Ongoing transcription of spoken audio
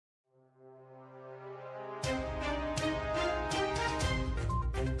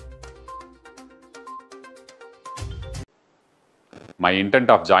My intent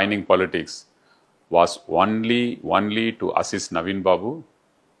of joining politics was only to assist Naveen Babu,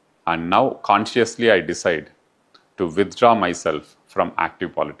 and now consciously I decide to withdraw myself from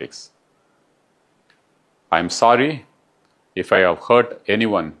active politics. I am sorry if I have hurt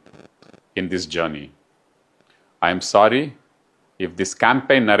anyone in this journey. I am sorry if this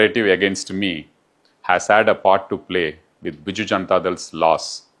campaign narrative against me has had a part to play with Biju Janata Dal's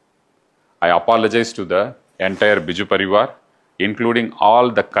loss. I apologize to the entire Biju Parivar, including all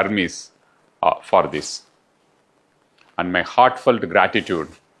the Karmis, for this. And my heartfelt gratitude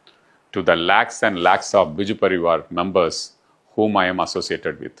to the lakhs and lakhs of Biju Parivar members whom I am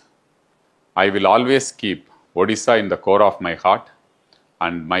associated with. I will always keep Odisha in the core of my heart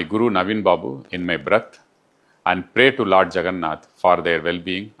and my Guru Naveen Babu in my breath, and pray to Lord Jagannath for their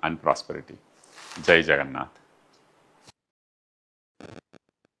well-being and prosperity. Jai Jagannath.